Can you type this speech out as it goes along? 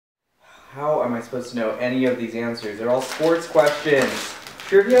How am I supposed to know any of these answers? They're all sports questions.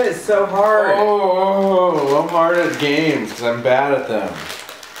 Trivia is so hard. Oh, I'm hard at games because I'm bad at them.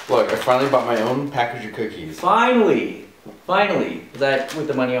 Look, I finally bought my own package of cookies. Finally! Finally! Is that with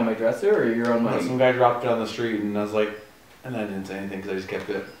the money on my dresser or your own money? Some guy dropped it on the street and I was like, and I didn't say anything because I just kept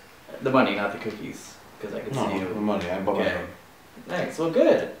it. The money, not the cookies. Because I could see you. The money. I bought my own. Nice, well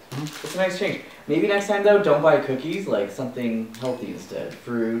good. It's a nice change. Maybe next time though, don't buy cookies, like something healthy instead.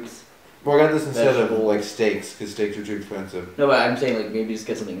 Fruits. Well, I got this instead of like steaks, because steaks are too expensive. No, but I'm saying like maybe just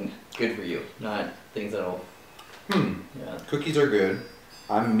get something good for you, not things that'll... Yeah. Cookies are good.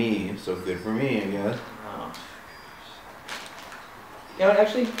 I'm me, so good for me, I guess. Oh. You know what,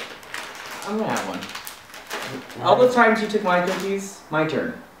 actually, I'm gonna have one. All the times you took my cookies, my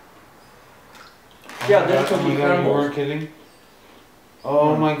turn. Yeah, they're cookie crumbles. You weren't kidding?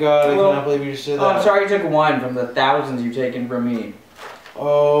 Oh my god, I cannot believe you just said that. Oh, I'm sorry you took one from the thousands you've taken from me.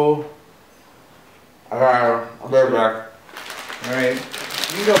 Oh. Alright, I'll be right back. Alright.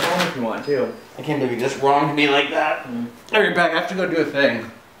 You can go home if you want too. I can't believe you just wronged me like that. I'll be right back. I have to go do a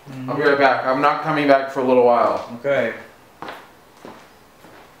thing. I'll be right back. I'm not coming back for a little while. Okay.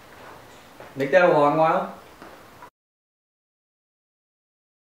 Make that a long while.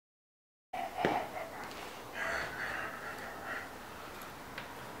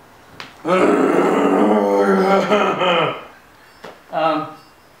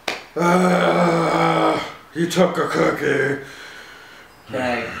 You took a cookie. Can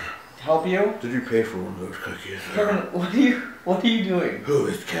I help you? Did you pay for one of those cookies? Kevin, what are you doing? Who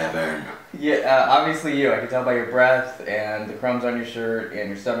is Kevin? Yeah, obviously you. I can tell by your breath and the crumbs on your shirt and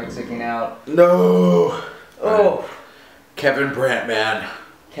your stomach sticking out. No. Oh. Kevin Brandt Man.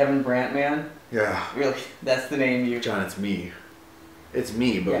 Kevin Brandt Man? Yeah. Really? That's the name you... John, it's me. It's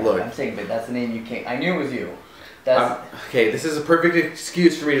me, but yeah, look. I'm saying, but that's the name you came... I knew it was you. That's... Okay, this is a perfect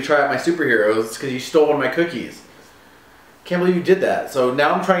excuse for me to try out my superheroes because you stole one of my cookies. Can't believe you did that. So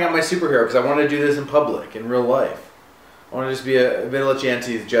now I'm trying out my superhero because I want to do this in public, in real life. I want to just be a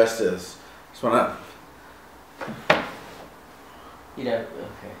vigilante justice. Just want to... You know,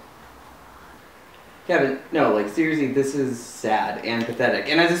 okay. Kevin, no, like seriously, this is sad and pathetic.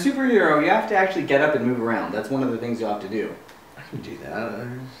 And as a superhero, you have to actually get up and move around. That's one of the things you'll have to do. I can do that.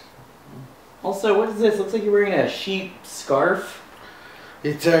 Also, what is this? Looks like you're wearing a sheep scarf.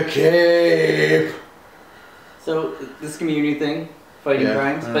 It's a cape. So, this community thing, fighting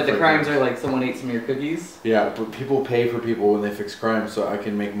crimes, but the crimes are like someone ate some of your cookies? Yeah, but people pay for people when they fix crimes so I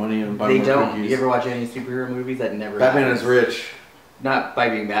can make money and buy more cookies. They don't. You ever watch any superhero movies? That never Batman happens. is rich. Not by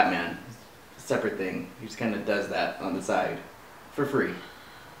being Batman. It's a separate thing. He just kind of does that on the side. For free.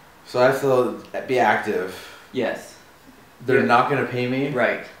 So I have to be active. Yes. They're not going to pay me?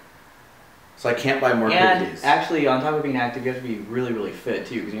 Right. So I can't buy more cookies. And actually, on top of being active, you have to be really, really fit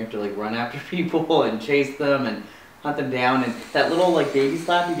too, because you have to like run after people and chase them and hunt them down. And that little like baby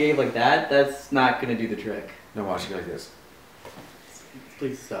slap you gave like that, that's not gonna do the trick. No, watch it like this.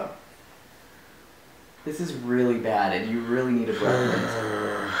 Please stop. This is really bad, and you really need a breath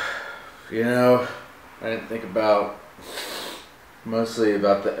mint. You know, I didn't think about mostly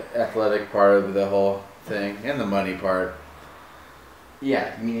about the athletic part of the whole thing and the money part.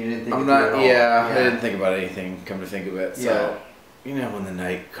 Yeah, I mean you didn't think I'm about not. it Yeah, all. I didn't think about anything. Come to think of it, so you know when the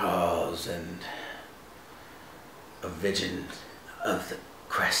night calls and a vision of the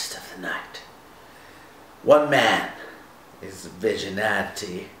crest of the night. One man is a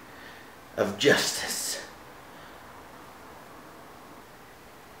vigilante of justice.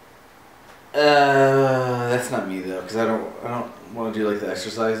 That's not me though, because I don't want to do like the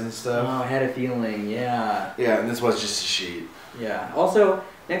exercise and stuff. Oh, I had a feeling. Yeah. Yeah, and this was just a sheet. Yeah. Also,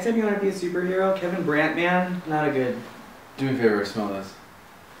 next time you want to be a superhero, Kevin Brandt Man, not a good. Do me a favor, smell this.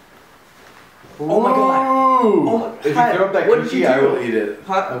 Oh my god! Oh my god! If you throw up that cookie, I will eat it.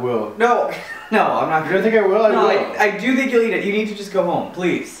 Huh? I will. No, no, I'm not. You don't think I will? I will. I do think you'll eat it. You need to just go home,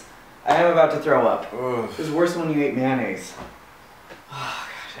 please. I am about to throw up. Ugh. It was worse when you ate mayonnaise. Oh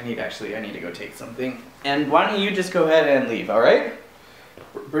gosh, I need to go take something. And why don't you just go ahead and leave? All right?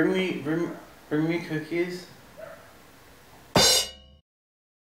 Bring me cookies.